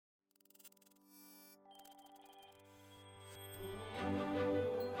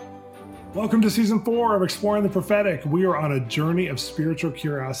Welcome to season 4 of Exploring the Prophetic. We are on a journey of spiritual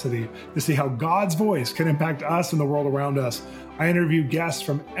curiosity to see how God's voice can impact us and the world around us. I interview guests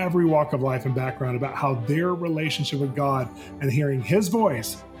from every walk of life and background about how their relationship with God and hearing His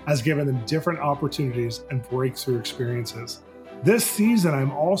voice has given them different opportunities and breakthrough experiences. This season,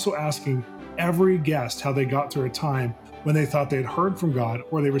 I'm also asking every guest how they got through a time when they thought they had heard from God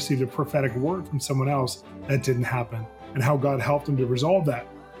or they received a prophetic word from someone else that didn't happen, and how God helped them to resolve that.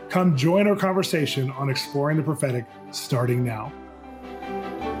 Come join our conversation on Exploring the Prophetic, starting now.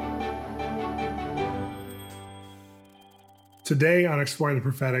 Today on Exploring the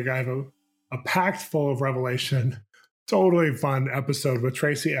Prophetic, I have a packed full of revelation, totally fun episode with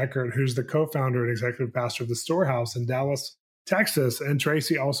Tracy Eckert, who's the co-founder and executive pastor of the Storehouse in Dallas, Texas. And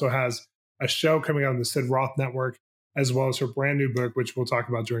Tracy also has a show coming out on the Sid Roth Network, as well as her brand new book, which we'll talk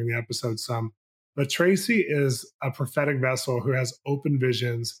about during the episode some. But Tracy is a prophetic vessel who has open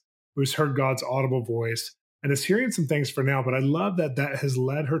visions, who's heard God's audible voice, and is hearing some things for now. But I love that that has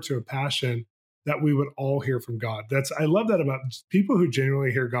led her to a passion that we would all hear from God. I love that about people who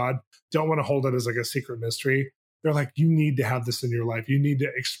genuinely hear God, don't want to hold it as like a secret mystery. They're like, you need to have this in your life. You need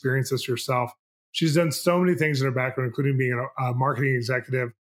to experience this yourself. She's done so many things in her background, including being a marketing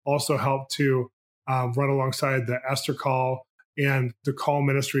executive, also helped to run alongside the Esther Call and the Call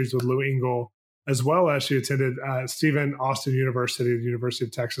Ministries with Lou Engle, as well as she attended Stephen Austin University, the University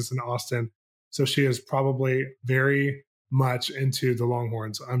of Texas in Austin. So she is probably very much into the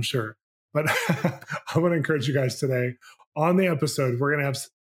Longhorns, I'm sure. But I want to encourage you guys today on the episode, we're going to have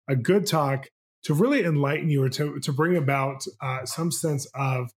a good talk to really enlighten you or to bring about some sense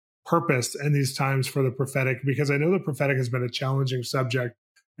of purpose in these times for the prophetic, because I know the prophetic has been a challenging subject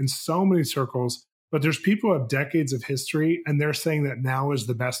in so many circles, but there's people who have decades of history and they're saying that now is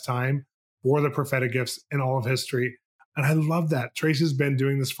the best time for the prophetic gifts in all of history. And I love that. Tracy's been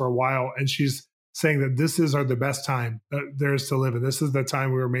doing this for a while, and she's saying that this is the best time that there is to live, and this is the time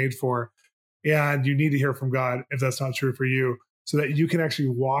we were made for. And you need to hear from God if that's not true for you, so that you can actually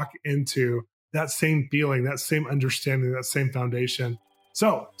walk into that same feeling, that same understanding, that same foundation.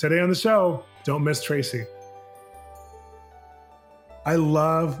 So today on the show, don't miss Tracy. I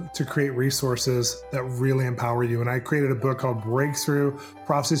love to create resources that really empower you. And I created a book called Breakthrough,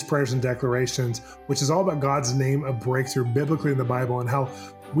 Prophecies, Prayers, and Declarations, which is all about God's name of breakthrough biblically in the Bible and how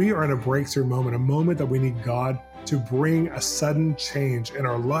we are in a breakthrough moment, a moment that we need God to bring a sudden change in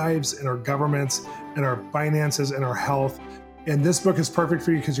our lives, in our governments, in our finances, in our health. And this book is perfect for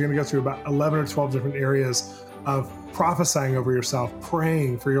you because you're going to go through about 11 or 12 different areas of prophesying over yourself,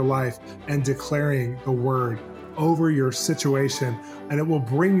 praying for your life, and declaring the word over your situation, and it will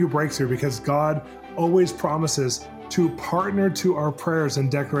bring you breakthrough because God always promises to partner to our prayers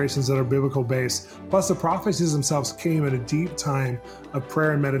and declarations that are biblical based. Plus, the prophecies themselves came at a deep time of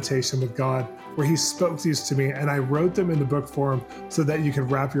prayer and meditation with God, where He spoke these to me, and I wrote them in the book form so that you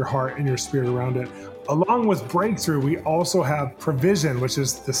could wrap your heart and your spirit around it. Along with Breakthrough, we also have Provision, which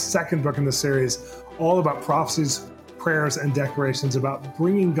is the second book in the series, all about prophecies, prayers, and declarations about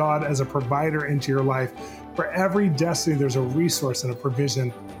bringing God as a provider into your life. For every destiny, there's a resource and a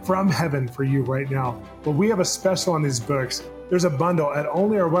provision from heaven for you right now. But we have a special on these books. There's a bundle at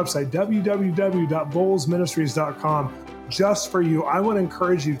only our website, www.bolzministries.com, just for you. I want to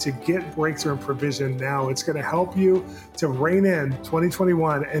encourage you to get Breakthrough and Provision now. It's going to help you to rein in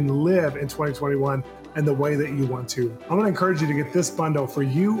 2021 and live in 2021 and the way that you want to. I'm going to encourage you to get this bundle for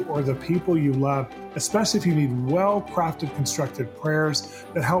you or the people you love, especially if you need well-crafted, constructed prayers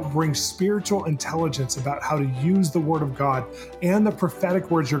that help bring spiritual intelligence about how to use the Word of God and the prophetic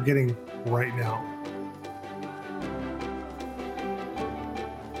words you're getting right now.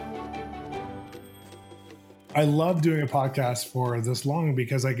 I love doing a podcast for this long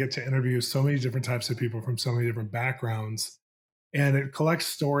because I get to interview so many different types of people from so many different backgrounds. And it collects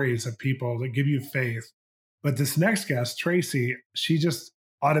stories of people that give you faith. But this next guest, Tracy, she just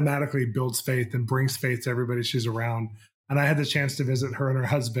automatically builds faith and brings faith to everybody she's around. And I had the chance to visit her and her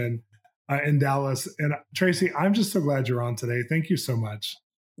husband in Dallas. And Tracy, I'm just so glad you're on today. Thank you so much.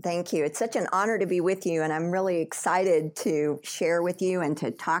 Thank you. It's such an honor to be with you. And I'm really excited to share with you and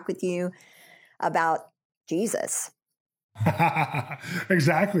to talk with you about Jesus.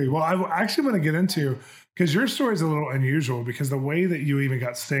 Exactly. Well, I actually want to get into, because your story is a little unusual, because the way that you even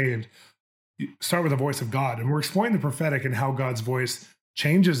got saved, you start with the voice of God. And we're exploring the prophetic and how God's voice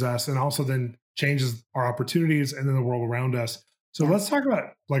changes us and also then changes our opportunities and then the world around us. So let's talk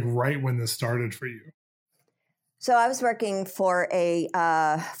about like right when this started for you. So I was working for a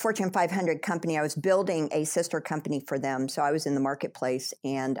Fortune 500 company. I was building a sister company for them. So I was in the marketplace,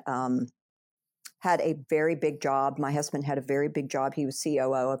 and had a very big job. My husband had a very big job. He was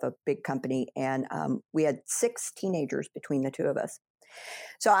COO of a big company, and we had 6 teenagers between the two of us.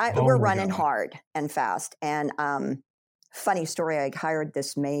 So we're running hard and fast. And funny story, I hired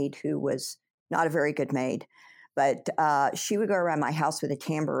this maid who was not a very good maid, but she would go around my house with a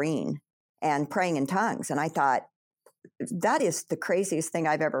tambourine and praying in tongues. And I thought, that is the craziest thing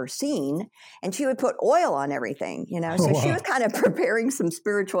I've ever seen. And she would put oil on everything, So she was kind of preparing some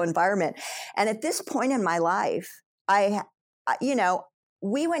spiritual environment. And at this point in my life,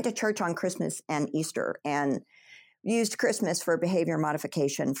 we went to church on Christmas and Easter and used Christmas for behavior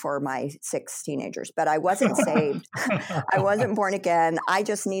modification for my 6 teenagers, but I wasn't saved. I wasn't born again. I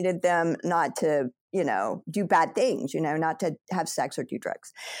just needed them not to, do bad things, not to have sex or do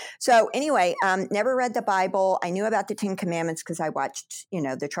drugs. So anyway, never read the Bible. I knew about the 10 Commandments because I watched,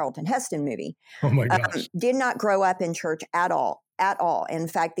 the Charlton Heston movie. Oh my gosh. Did not grow up in church at all. In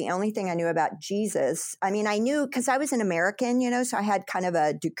fact, the only thing I knew about Jesus, I knew because I was an American, so I had kind of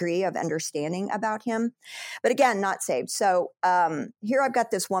a degree of understanding about him, but again, not saved. So here I've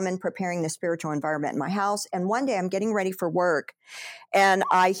got this woman preparing the spiritual environment in my house. And one day I'm getting ready for work and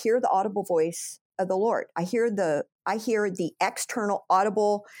I hear the audible voice of the Lord. I hear the external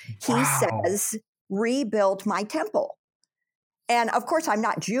audible. He says, rebuild my temple. And of course, I'm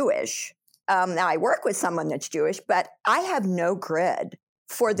not Jewish. Now I work with someone that's Jewish, but I have no grid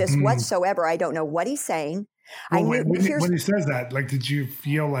for this whatsoever. I don't know what he's saying. Well, when he says that, did you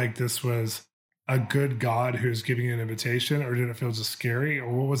feel like this was a good God who's giving you an invitation, or did it feel just scary, or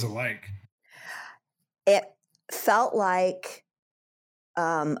what was it like? It felt like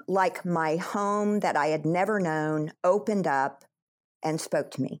my home that I had never known opened up and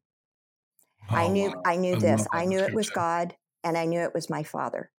spoke to me. I knew this. I knew it was God, and I knew it was my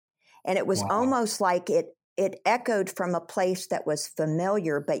Father. And it was almost like it echoed from a place that was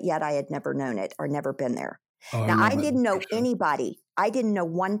familiar, but yet I had never known it or never been there. Now, I didn't know anybody. I didn't know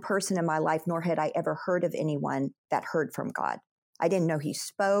one person in my life, nor had I ever heard of anyone that heard from God. I didn't know he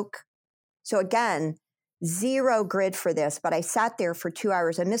spoke. So again, zero grid for this, but I sat there for 2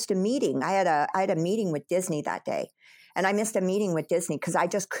 hours. I missed a meeting. I had a meeting with Disney that day. And I missed a meeting with Disney because I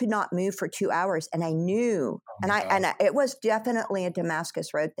just could not move for 2 hours. And I knew, it was definitely a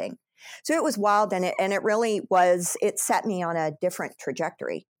Damascus Road thing. So it was wild, and it really was, it set me on a different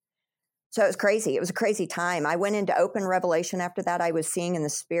trajectory. So it was crazy. It was a crazy time. I went into open revelation after that. I was seeing in the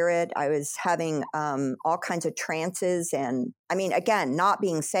spirit. I was having all kinds of trances. And again, not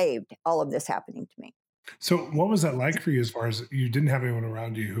being saved, all of this happening to me. So what was that like for you as far as you didn't have anyone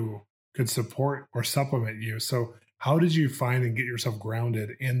around you who could support or supplement you? So how did you find and get yourself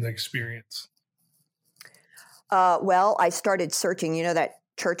grounded in the experience? Well, I started searching, that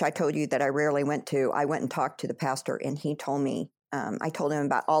church I told you that I rarely went to. I went and talked to the pastor, and he told me, I told him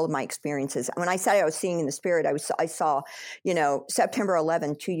about all of my experiences. When I said I was seeing in the spirit, I saw, September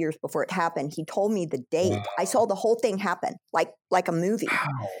 11, 2 years before it happened. He told me the date. Wow. I saw the whole thing happen, like a movie.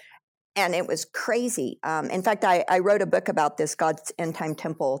 Wow. And it was crazy. In fact, I wrote a book about this, God's End Time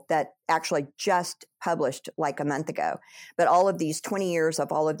Temple, that actually just published like a month ago. But all of these 20 years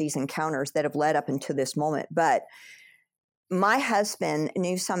of all of these encounters that have led up into this moment. But my husband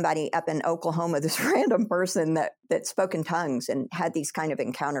knew somebody up in Oklahoma, this random person that spoke in tongues and had these kind of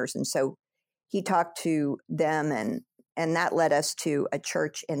encounters. And so he talked to them, and that led us to a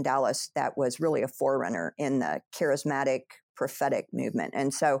church in Dallas that was really a forerunner in the charismatic prophetic movement.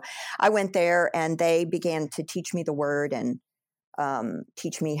 And so I went there, and they began to teach me the word and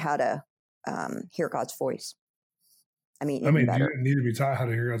teach me how to hear God's voice. You need to be taught how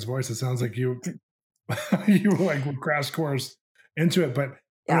to hear God's voice. It sounds like you were crash course into it. But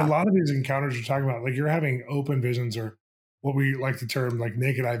a lot of these encounters you're talking about, you're having open visions, or what we like to term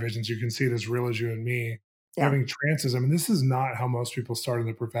naked eye visions. You can see it as real as you and me. Yeah. Having trances. This is not how most people start in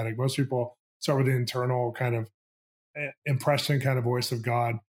the prophetic. Most people start with the internal kind of impression kind of voice of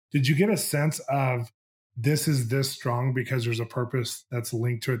God. Did you get a sense of this is this strong because there's a purpose that's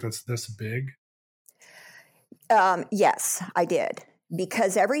linked to it that's this big? Yes, I did.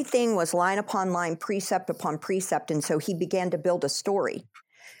 Because everything was line upon line, precept upon precept. And so he began to build a story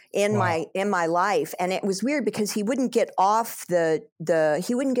in my life. And it was weird because he wouldn't get off the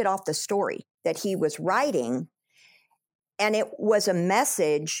story that he was writing. And it was a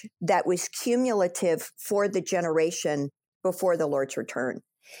message that was cumulative for the generation before the Lord's return.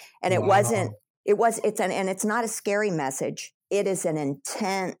 And it's not a scary message. It is an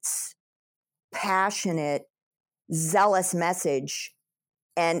intense, passionate, zealous message.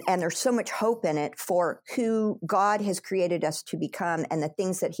 And there's so much hope in it for who God has created us to become and the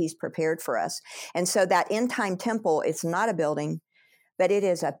things that he's prepared for us. And so that end time temple, it's not a building, but it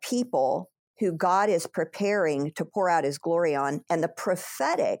is a people who God is preparing to pour out his glory on. And the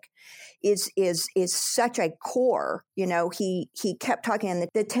prophetic is such a core. He kept talking, and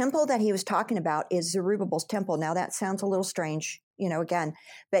the temple that he was talking about is Zerubbabel's temple. Now that sounds a little strange, again,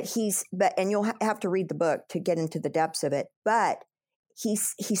 but and you'll have to read the book to get into the depths of it. But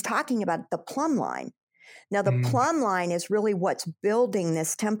he's talking about the plumb line. Now, the plumb line is really what's building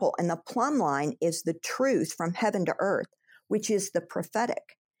this temple. And the plumb line is the truth from heaven to earth, which is the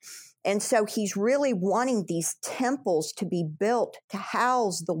prophetic. And so he's really wanting these temples to be built to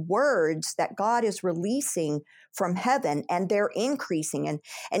house the words that God is releasing from heaven, and they're increasing.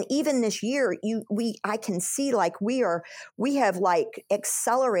 And even this year, I can see like we have like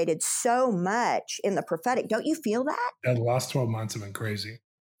accelerated so much in the prophetic. Don't you feel that? Yeah, the last 12 months have been crazy.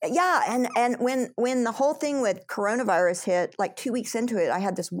 Yeah. And when the whole thing with coronavirus hit, like 2 weeks into it, I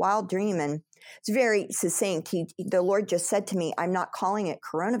had this wild dream, and it's very succinct. The Lord just said to me, I'm not calling it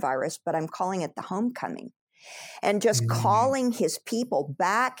coronavirus, but I'm calling it the homecoming, and just calling his people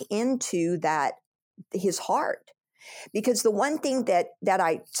back into his heart. Because the one thing that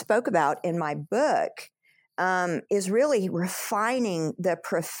I spoke about in my book is really refining the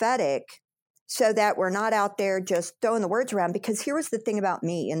prophetic, so that we're not out there just throwing the words around. Because here was the thing about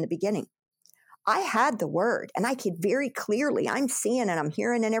me in the beginning. I had the word, and I could very clearly, I'm seeing and I'm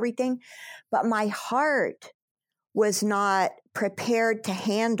hearing and everything, but my heart was not prepared to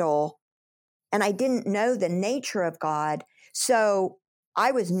handle, and I didn't know the nature of God. So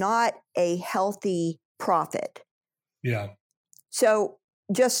I was not a healthy prophet. Yeah. So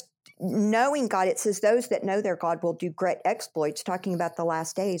just knowing God, it says those that know their God will do great exploits, talking about the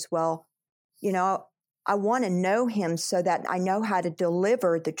last days. Well, I want to know him so that I know how to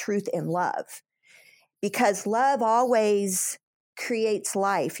deliver the truth in love, because love always creates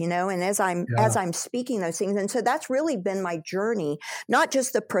life, and as I'm speaking those things. And so that's really been my journey, not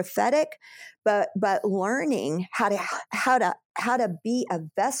just the prophetic, but learning how to be a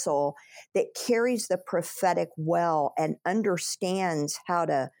vessel that carries the prophetic well and understands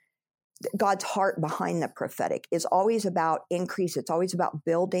God's heart behind the prophetic is always about increase. It's always about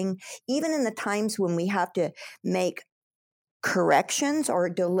building. Even in the times when we have to make corrections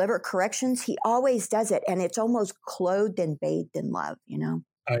or deliver corrections, he always does it. And it's almost clothed and bathed in love,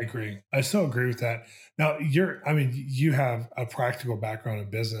 I agree. I so agree with that. Now you have a practical background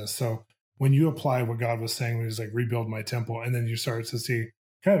in business. So when you apply what God was saying, when he's like, rebuild my temple, and then you start to see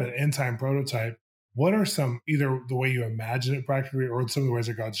kind of an end time prototype, what are some, either the way you imagine it practically or some of the ways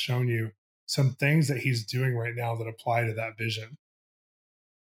that God's shown you, some things that he's doing right now that apply to that vision?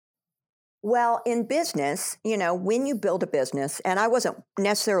 Well, in business, when you build a business, and I wasn't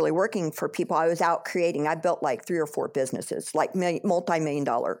necessarily working for people, I was out creating. I built like 3 or 4 businesses, like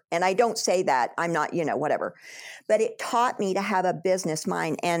multi-million-dollar. And I don't say that I'm not, whatever, but it taught me to have a business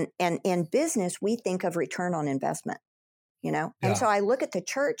mind. And in business, we think of return on investment, And so I look at the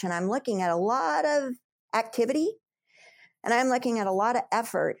church, and I'm looking at a lot of activity, and I'm looking at a lot of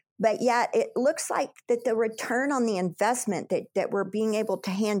effort, but yet it looks like that the return on the investment that we're being able to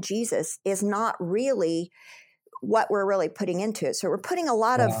hand Jesus is not really what we're really putting into it. So we're putting a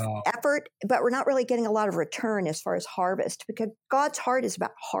lot of effort, but we're not really getting a lot of return as far as harvest, because God's heart is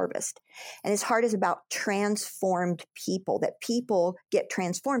about harvest, and his heart is about transformed people, that people get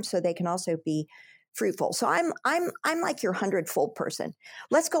transformed so they can also be fruitful. So I'm like your 100-fold person.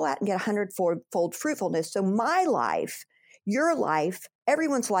 Let's go out and get 100-fold fruitfulness. So my life, your life,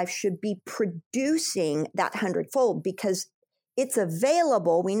 everyone's life should be producing that 100-fold, because it's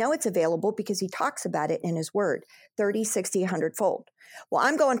available. We know it's available because he talks about it in his word, 30, 60, 100-fold. Well,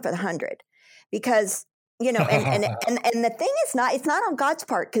 I'm going for the 100 because, and the thing is it's not on God's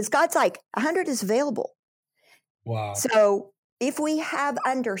part, because God's like 100 is available. Wow. So if we have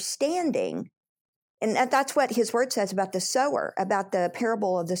understanding, and that's what his word says about the sower, about the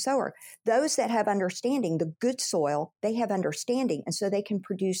parable of the sower. Those that have understanding, the good soil, they have understanding. And so they can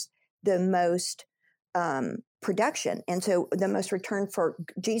produce the most production. And so the most return for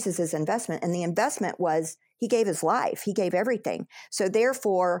Jesus's investment. And the investment was he gave his life. He gave everything. So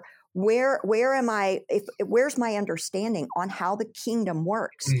therefore, where's my understanding on how the kingdom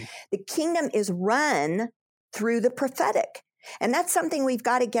works? The kingdom is run through the prophetic. And that's something we've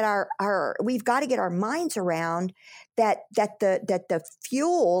got to get our minds around, that the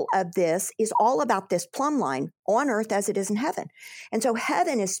fuel of this is all about this plumb line on earth as it is in heaven. And so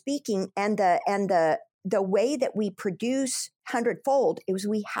heaven is speaking, and the way that we produce 100-fold is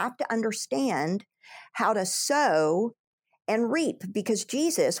we have to understand how to sow and reap, because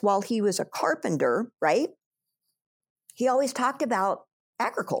Jesus, while he was a carpenter, right? He always talked about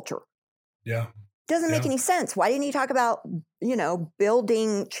agriculture. Yeah. Doesn't make any sense. Why didn't he talk about,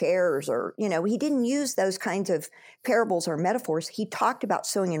 building chairs or, he didn't use those kinds of parables or metaphors. He talked about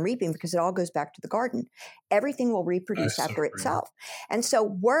sowing and reaping because it all goes back to the garden. Everything will reproduce after itself. And so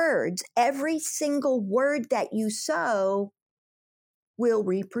words, every single word that you sow will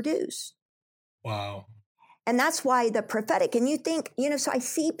reproduce. Wow. And that's why the prophetic, and you think, so I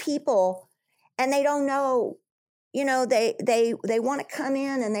see people and they don't know, they want to come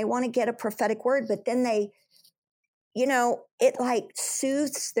in and they want to get a prophetic word, but then they, it like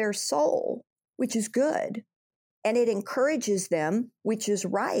soothes their soul, which is good. And it encourages them, which is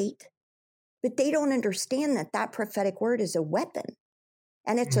right. But they don't understand that that prophetic word is a weapon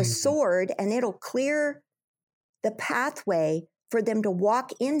and it's a sword, and it'll clear the pathway for them to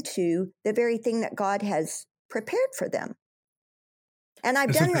walk into the very thing that God has prepared for them. And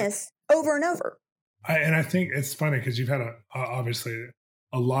I've done this over and over. I think it's funny because you've had obviously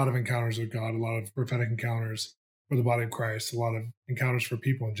a lot of encounters with God, a lot of prophetic encounters for the body of Christ, a lot of encounters for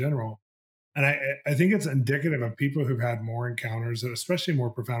people in general. And I think it's indicative of people who've had more encounters, and especially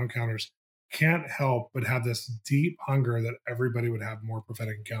more profound encounters, can't help but have this deep hunger that everybody would have more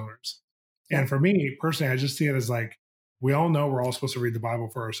prophetic encounters. Yeah. And for me personally, I just see it as like, we all know we're all supposed to read the Bible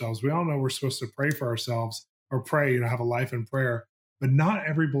for ourselves. We all know we're supposed to pray for ourselves or pray, have a life in prayer. But not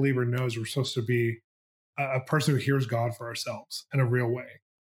every believer knows we're supposed to be a person who hears God for ourselves in a real way.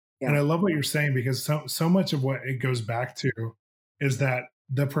 Yeah. And I love what you're saying, because so much of what it goes back to is that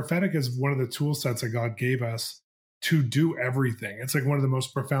the prophetic is one of the tool sets that God gave us to do everything. It's like one of the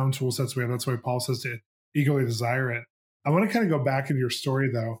most profound tool sets we have. That's why Paul says to eagerly desire it. I want to kind of go back into your story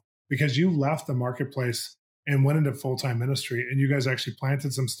though, because you left the marketplace and went into full-time ministry, and you guys actually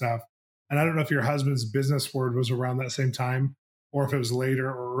planted some stuff. And I don't know if your husband's business word was around that same time or if it was later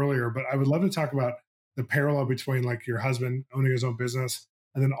or earlier, but I would love to talk about the parallel between like your husband owning his own business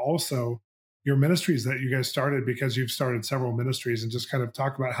and then also your ministries that you guys started, because you've started several ministries, and just kind of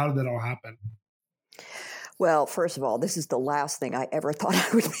talk about how did that all happen? Well, first of all, this is the last thing I ever thought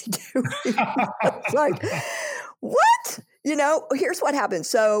I would be doing. It's like, what? Here's what happened.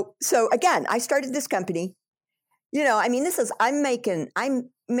 So again, I started this company. I'm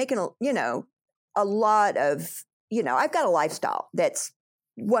making a lot of, I've got a lifestyle that's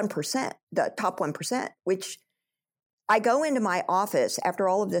 1%, the top 1%, which I go into my office after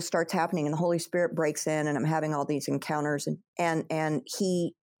all of this starts happening and the Holy Spirit breaks in and I'm having all these encounters, and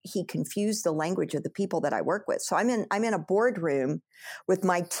he confused the language of the people that I work with. So I'm in a boardroom with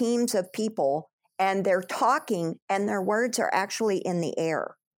my teams of people, and they're talking and their words are actually in the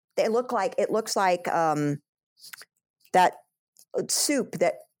air. It looks like that soup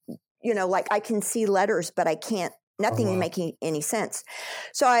that, like I can see letters, but I can't, nothing making any sense.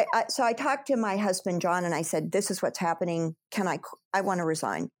 So I talked to my husband, John, and I said, this is what's happening. I want to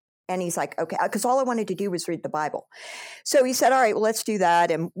resign. And he's like, okay, because all I wanted to do was read the Bible. So he said, all right, well, let's do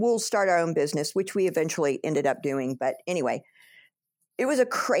that. And we'll start our own business, which we eventually ended up doing. But anyway, it was a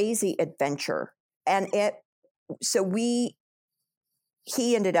crazy adventure. And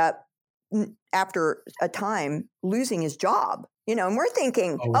he ended up, after a time, losing his job, and we're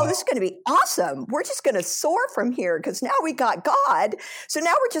thinking, oh, this is going to be awesome. We're just going to soar from here because now we got God. So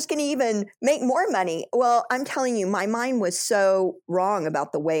now we're just going to even make more money. Well, I'm telling you, my mind was so wrong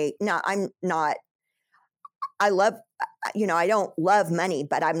about the way. Now, I don't love money,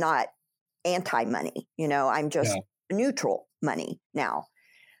 but I'm not anti-money. I'm just neutral money now.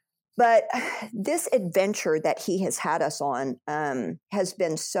 But this adventure that he has had us on has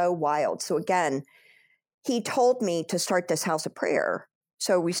been so wild. So again, he told me to start this house of prayer.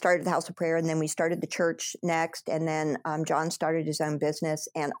 So we started the house of prayer, and then we started the church next. And then John started his own business.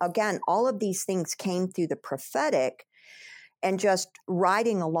 And again, all of these things came through the prophetic and just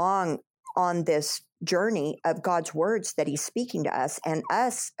riding along on this journey of God's words that he's speaking to us, and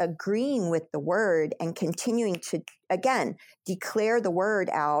us agreeing with the word and continuing to, again, declare the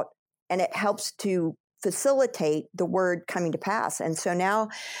word out. And it helps to facilitate the word coming to pass. And so now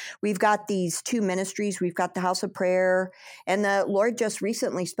we've got these two ministries. We've got the House of Prayer, and the Lord just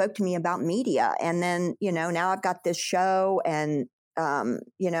recently spoke to me about media. And then, now I've got this show, and, and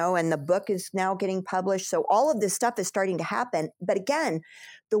the book is now getting published. So all of this stuff is starting to happen. But again,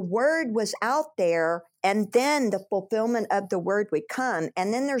 the word was out there, and then the fulfillment of the word would come.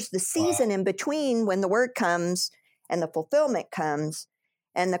 And then there's the season in between when the word comes and the fulfillment comes.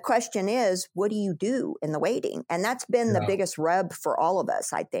 And the question is, what do you do in the waiting? And that's been the biggest rub for all of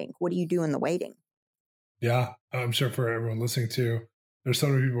us, I think. What do you do in the waiting? Yeah, I'm sure for everyone listening too, there's so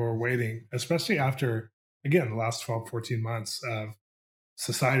many people who are waiting, especially after, again, the last 12, 14 months of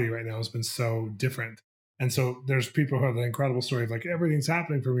society right now has been so different. And so there's people who have the incredible story of like, everything's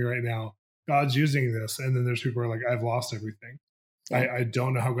happening for me right now. God's using this. And then there's people who are like, I've lost everything. Yeah. I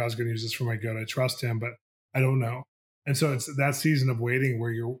don't know how God's going to use this for my good. I trust him, but I don't know. And so it's that season of waiting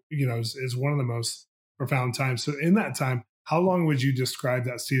where is one of the most profound times. So in that time, how long would you describe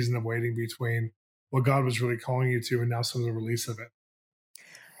that season of waiting between what God was really calling you to and now some of the release of it?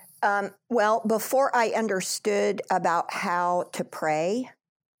 Well, before I understood about how to pray,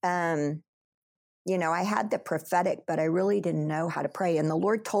 I had the prophetic, but I really didn't know how to pray. And the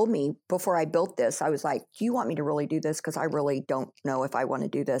Lord told me before I built this, I was like, do you want me to really do this? Because I really don't know if I want to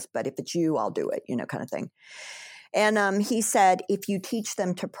do this, but if it's you, I'll do it, kind of thing. And he said, if you teach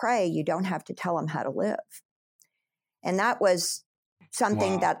them to pray, you don't have to tell them how to live. And that was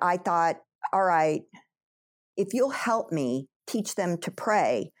something that I thought, all right, if you'll help me teach them to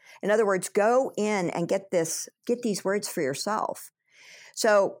pray, in other words, go in and get these words for yourself.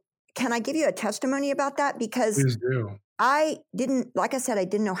 So can I give you a testimony about that? Because please do. I didn't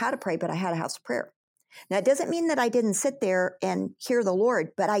know how to pray, but I had a house of prayer. Now, it doesn't mean that I didn't sit there and hear the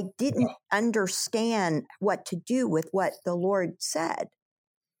Lord, but I didn't understand what to do with what the Lord said.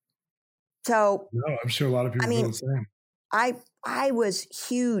 So, no, I'm sure a lot of people feel the same. I was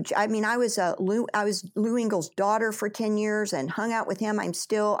huge. I mean, I was Lou Engle's daughter for 10 years and hung out with him. I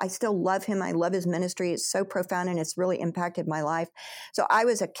still love him. I love his ministry. It's so profound and it's really impacted my life. So I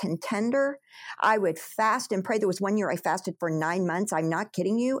was a contender. I would fast and pray. There was one year I fasted for 9 months. I'm not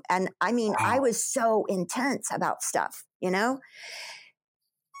kidding you. And I mean, I was so intense about stuff,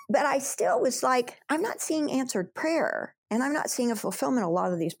 But I still was like, I'm not seeing answered prayer and I'm not seeing a fulfillment of a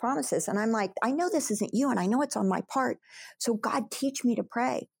lot of these promises. And I'm like, I know this isn't you and I know it's on my part. So God, teach me to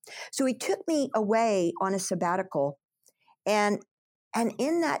pray. So he took me away on a sabbatical. And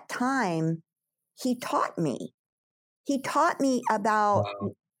in that time, he taught me. He taught me about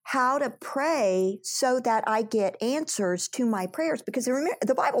how to pray so that I get answers to my prayers. Because remember,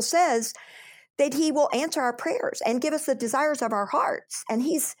 the Bible says that he will answer our prayers and give us the desires of our hearts. And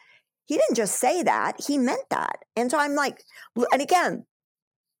he didn't just say that, he meant that. And so I'm like, and again,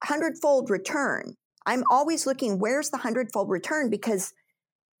 100-fold return. I'm always looking, where's the 100-fold return? Because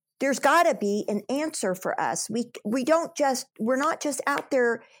there's got to be an answer for us. We're not just out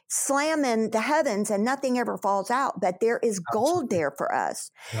there slamming the heavens and nothing ever falls out, but there is gold there for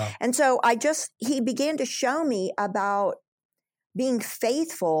us. Yeah. And so he began to show me about being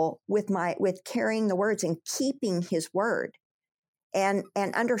faithful with carrying the words and keeping his word. And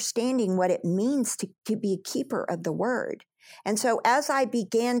understanding what it means to be a keeper of the word. And so as I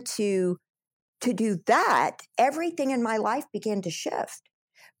began to do that, everything in my life began to shift,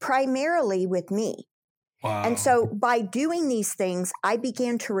 primarily with me. Wow. And so by doing these things, I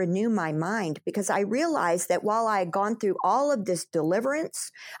began to renew my mind because I realized that while I had gone through all of this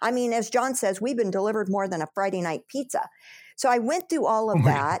deliverance, I mean, as John says, we've been delivered more than a Friday night pizza. So I went through all of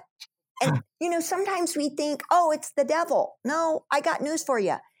that. And, sometimes we think, oh, it's the devil. No, I got news for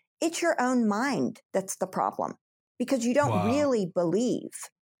you. It's your own mind that's the problem because you don't really believe.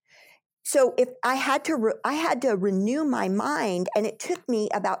 So if I had to renew my mind, and it took me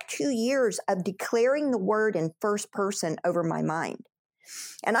about 2 years of declaring the word in first person over my mind.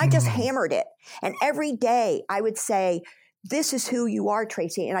 And I just hammered it. And every day I would say, this is who you are,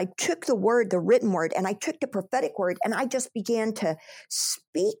 Tracy. And I took the word, the written word, and I took the prophetic word, and I just began to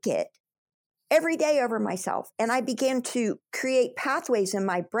speak it every day over myself. And I began to create pathways in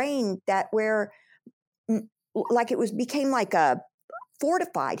my brain that became like a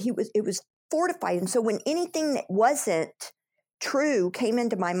fortified. It was fortified. And so when anything that wasn't true came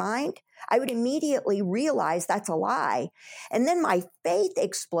into my mind, I would immediately realize that's a lie. And then my faith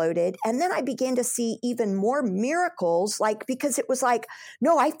exploded. And then I began to see even more miracles, because it was like,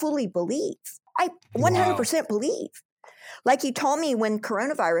 no, I fully believe. I 100% believe. Like he told me when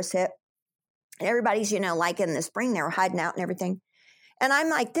coronavirus hit, and everybody's, like in the spring, they were hiding out and everything. And I'm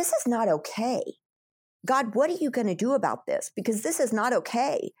like, this is not okay. God, what are you going to do about this? Because this is not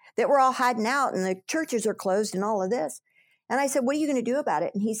okay that we're all hiding out and the churches are closed and all of this. And I said, what are you going to do about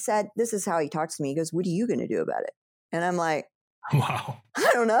it? And he said, this is how he talks to me. He goes, what are you going to do about it? And I'm like, wow, I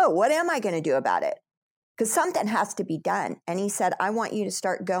don't know. What am I going to do about it? Because something has to be done. And he said, I want you to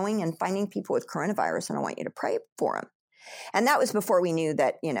start going and finding people with coronavirus, and I want you to pray for them. And that was before we knew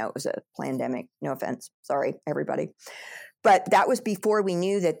that, it was a pandemic. No offense. Sorry, everybody. But that was before we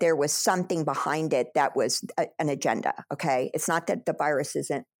knew that there was something behind it that was an agenda, okay? It's not that the virus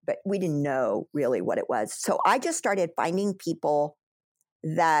isn't, but we didn't know really what it was. So I just started finding people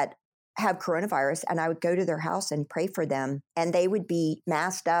that have coronavirus, and I would go to their house and pray for them, and they would be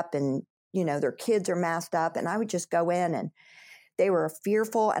masked up, and, their kids are masked up, and I would just go in, and they were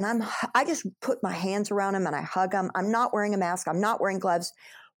fearful, and I just put my hands around them and I hug them. I'm not wearing a mask. I'm not wearing gloves.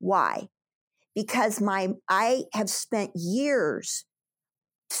 Why? because I have spent years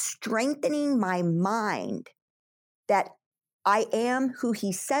strengthening my mind that I am who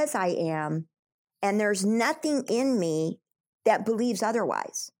he says I am, and there's nothing in me that believes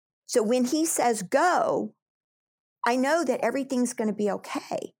otherwise. So when he says go, I know that everything's going to be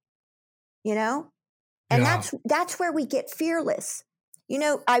okay, you know? And that's where we get fearless. You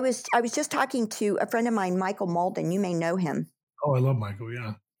know, I was just talking to a friend of mine, Michael Malden. You may know him. Oh, I love Michael.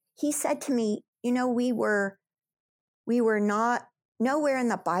 Yeah. He said to me, you know, we were not, nowhere in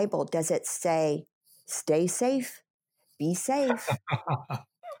the Bible does it say, stay safe, be safe.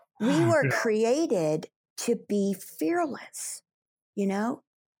 We were created to be fearless, you know,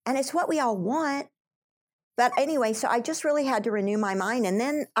 and it's what we all want. But anyway, so I just really had to renew my mind. And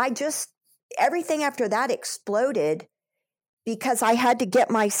then everything after that exploded because I had to get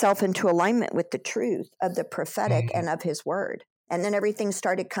myself into alignment with the truth of the prophetic and of his word. And then everything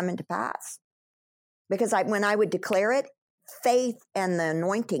started coming to pass. Because when I would declare it, faith and the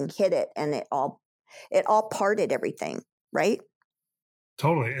anointing hit it, and it all parted everything, right?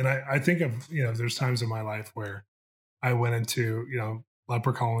 Totally. And I think of, there's times in my life where I went into,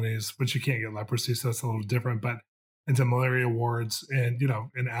 leper colonies, which you can't get leprosy, so that's a little different, but into malaria wards and,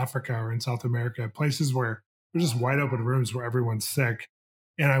 in Africa or in South America, places where there's just wide open rooms where everyone's sick.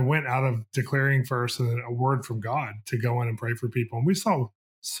 And I went out of declaring first and then a word from God to go in and pray for people. And we saw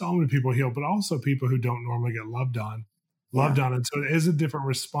so many people healed, but also people who don't normally get loved on. And so it is a different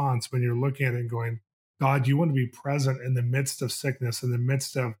response when you're looking at it and going, God, you want to be present in the midst of sickness, in the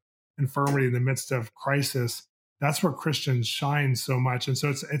midst of infirmity, in the midst of crisis. That's where Christians shine so much. And so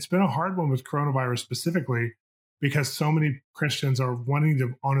it's been a hard one with coronavirus specifically, because so many Christians are wanting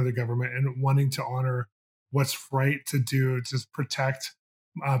to honor the government and wanting to honor what's right to do to protect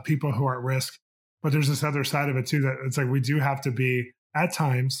people who are at risk. But there's this other side of it too, that it's like we do have to be, at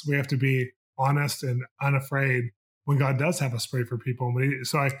times, we have to be honest and unafraid when God does have us pray for people.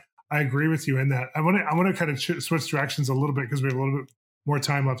 So I agree with you in that. I want to kind of switch directions a little bit because we have a little bit more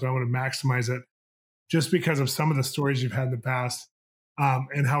time left, and I want to maximize it just because of some of the stories you've had in the past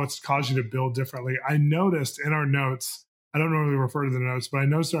and how it's caused you to build differently. I noticed in our notes, I don't normally refer to the notes, but I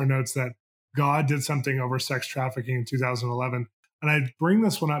noticed in our notes that God did something over sex trafficking in 2011. And I bring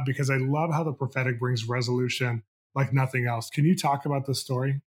this one up because I love how the prophetic brings resolution like nothing else. Can you talk about this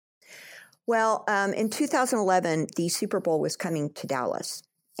story? Well, in 2011, the Super Bowl was coming to Dallas.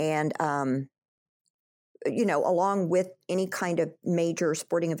 And, along with any kind of major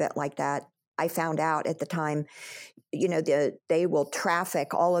sporting event like that, I found out at the time, they will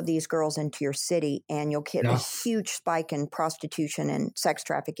traffic all of these girls into your city, and you'll get a huge spike in prostitution and sex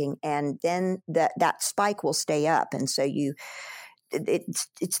trafficking. And then that spike will stay up. And so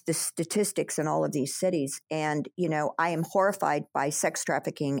it's the statistics in all of these cities. And, I am horrified by sex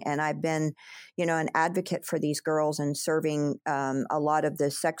trafficking, and I've been, an advocate for these girls and serving a lot of the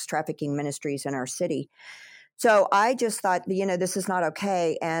sex trafficking ministries in our city. So I just thought, this is not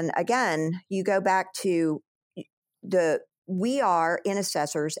okay. And again, you go back to we are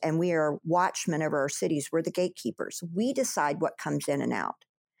intercessors and we are watchmen over our cities. We're the gatekeepers. We decide what comes in and out.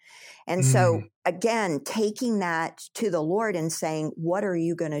 And so, again, taking that to the Lord and saying, what are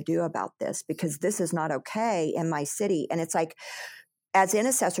you going to do about this? Because this is not okay in my city. And it's like, as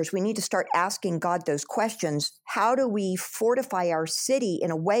intercessors, we need to start asking God those questions. How do we fortify our city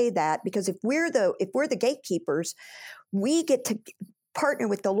in a way that, because if we're the gatekeepers, we get to partner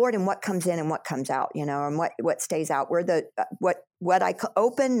with the Lord in what comes in and what comes out, and what stays out. We're the what I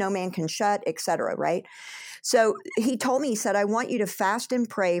open, no man can shut, etc. Right? So he told me, he said, I want you to fast and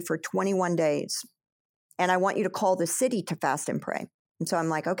pray for 21 days. And I want you to call the city to fast and pray. And so I'm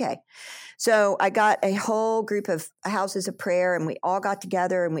like, okay. So I got a whole group of houses of prayer, and we all got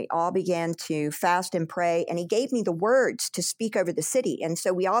together and we all began to fast and pray. And he gave me the words to speak over the city. And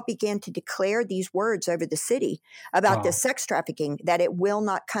so we all began to declare these words over the city about the sex trafficking, that it will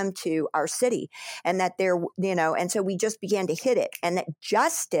not come to our city, and that and so we just began to hit it, and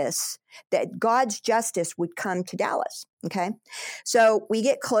that God's justice would come to Dallas. Okay. So we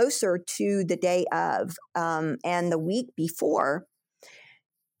get closer to the day of, and the week before,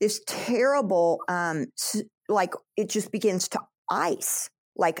 this terrible, it just begins to ice,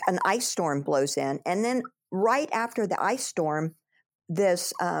 like an ice storm blows in. And then right after the ice storm,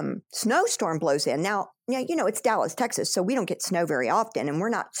 this snowstorm blows in. Now, it's Dallas, Texas, so we don't get snow very often, and we're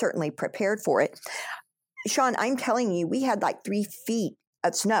not certainly prepared for it. Shawn, I'm telling you, we had like 3 feet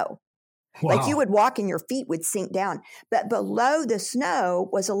of snow. Wow. Like you would walk and your feet would sink down. But below the snow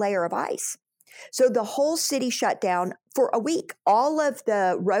was a layer of ice. So the whole city shut down for a week. All of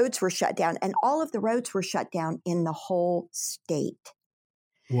the roads were shut down, and all of the roads were shut down in the whole state.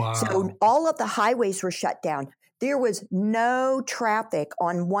 Wow. So all of the highways were shut down. There was no traffic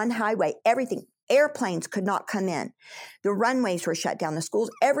on one highway. Everything, airplanes could not come in. The runways were shut down. The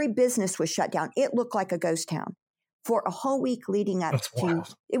schools, every business was shut down. It looked like a ghost town for a whole week leading up to,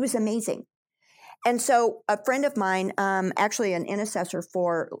 it was amazing. And so a friend of mine, actually an intercessor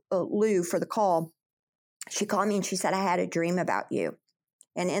for Lou for the call, she called me and she said, I had a dream about you.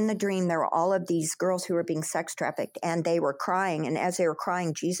 And in the dream, there were all of these girls who were being sex trafficked, and they were crying. And as they were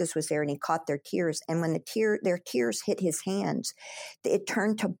crying, Jesus was there, and he caught their tears. And when their tears hit his hands, it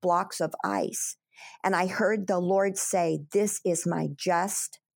turned to blocks of ice. And I heard the Lord say, this is my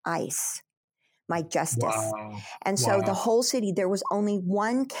just ice, my justice. Wow. And so the whole city, there was only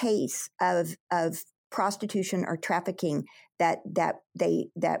one case of prostitution or trafficking that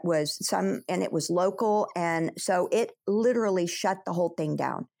was some, and it was local. And so it literally shut the whole thing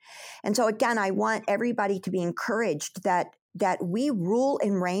down. And so again, I want everybody to be encouraged that we rule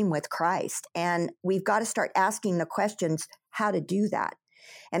and reign with Christ. And we've got to start asking the questions, how to do that,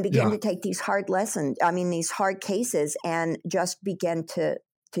 and begin to take these hard lessons. I mean, these hard cases, and just begin to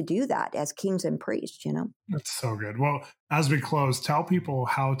do that as kings and priests, you know? That's so good. Well, as we close, tell people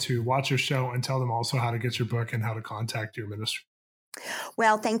how to watch your show, and tell them also how to get your book and how to contact your ministry.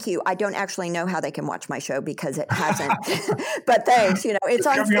 Well, thank you. I don't actually know how they can watch my show because it hasn't, but thanks. You know, it's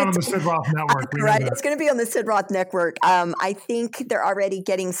on the Sid Roth Network. Right. It's going to be on the Sid Roth Network. I think they're already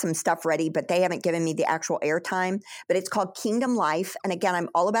getting some stuff ready, but they haven't given me the actual airtime. But it's called Kingdom Life. And again, I'm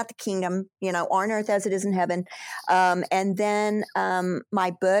all about the kingdom, you know, on earth as it is in heaven. And then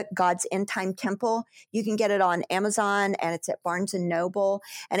my book, God's End Time Temple, you can get it on Amazon, and it's at Barnes and Noble.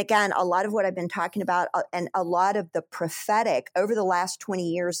 And again, a lot of what I've been talking about, and a lot of the prophetic over the last 20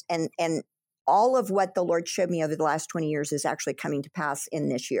 years, and all of what the Lord showed me over the last 20 years is actually coming to pass in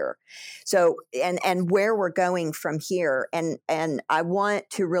this year. So, and where we're going from here. And I want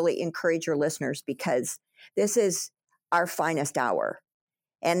to really encourage your listeners, because this is our finest hour,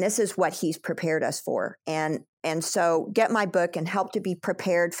 and this is what he's prepared us for. And so get my book and help to be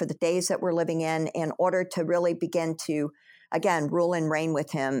prepared for the days that we're living in order to really begin to, again, rule and reign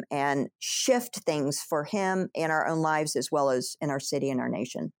with him and shift things for him in our own lives, as well as in our city and our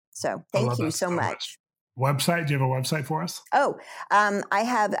nation. So thank you so much. Website? Do you have a website for us? Oh, I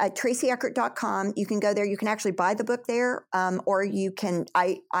have tracyeckert.com. You can go there. You can actually buy the book there. Or you can,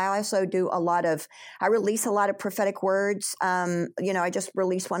 I also do I release a lot of prophetic words. You know, I just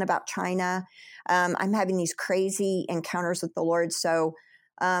released one about China. I'm having these crazy encounters with the Lord. So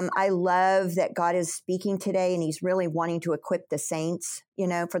I love that God is speaking today, and he's really wanting to equip the saints, you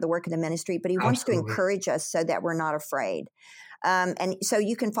know, for the work of the ministry, but he wants to encourage us so that we're not afraid. And so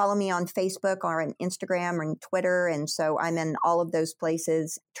you can follow me on Facebook or on Instagram or on Twitter. And so I'm in all of those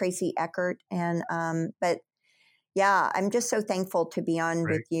places, Tracy Eckert. And, but yeah, I'm just so thankful to be on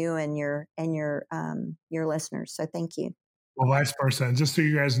with you and your listeners. So thank you. Well, vice versa. And just so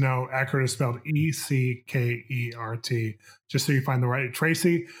you guys know, Eckert is spelled Eckert, just so you find the right.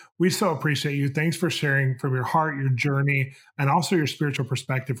 Tracy, we so appreciate you. Thanks for sharing from your heart, your journey, and also your spiritual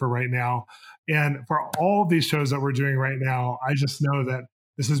perspective for right now. And for all of these shows that we're doing right now, I just know that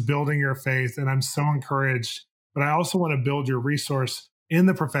this is building your faith, and I'm so encouraged. But I also want to build your resource in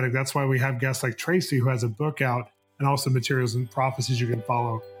the prophetic. That's why we have guests like Tracy, who has a book out, and also materials and prophecies you can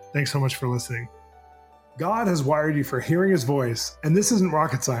follow. Thanks so much for listening. God has wired you for hearing his voice, and this isn't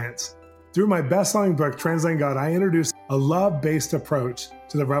rocket science. Through my best-selling book, Translating God, I introduce a love-based approach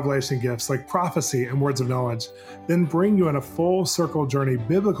to the revelation gifts like prophecy and words of knowledge, then bring you on a full circle journey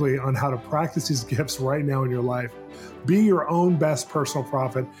biblically on how to practice these gifts right now in your life. Be your own best personal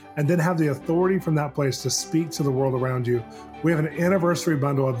prophet, and then have the authority from that place to speak to the world around you. We have an anniversary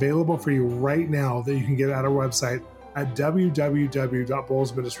bundle available for you right now that you can get at our website at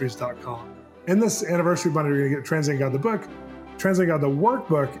www.bolzministries.com. In this anniversary bundle, you're going to get Translating God the book, Translating God the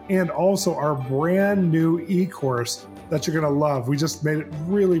workbook, and also our brand new e-course that you're going to love. We just made it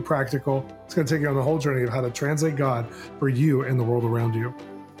really practical. It's going to take you on the whole journey of how to translate God for you and the world around you.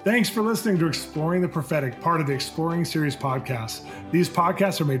 Thanks for listening to Exploring the Prophetic, part of the Exploring Series podcast. These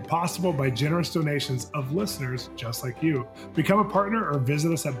podcasts are made possible by generous donations of listeners just like you. Become a partner or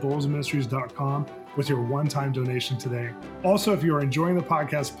visit us at bolzministries.com with your one-time donation today. Also, if you are enjoying the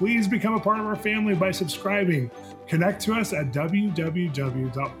podcast, please become a part of our family by subscribing. Connect to us at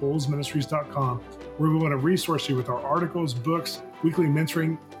www.bolzministries.com, where we want to resource you with our articles, books, weekly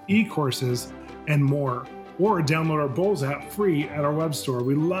mentoring, e-courses, and more. Or download our Bolz app free at our web store.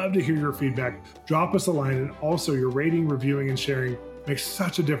 We love to hear your feedback. Drop us a line, and also your rating, reviewing, and sharing makes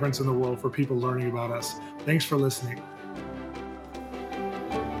such a difference in the world for people learning about us. Thanks for listening.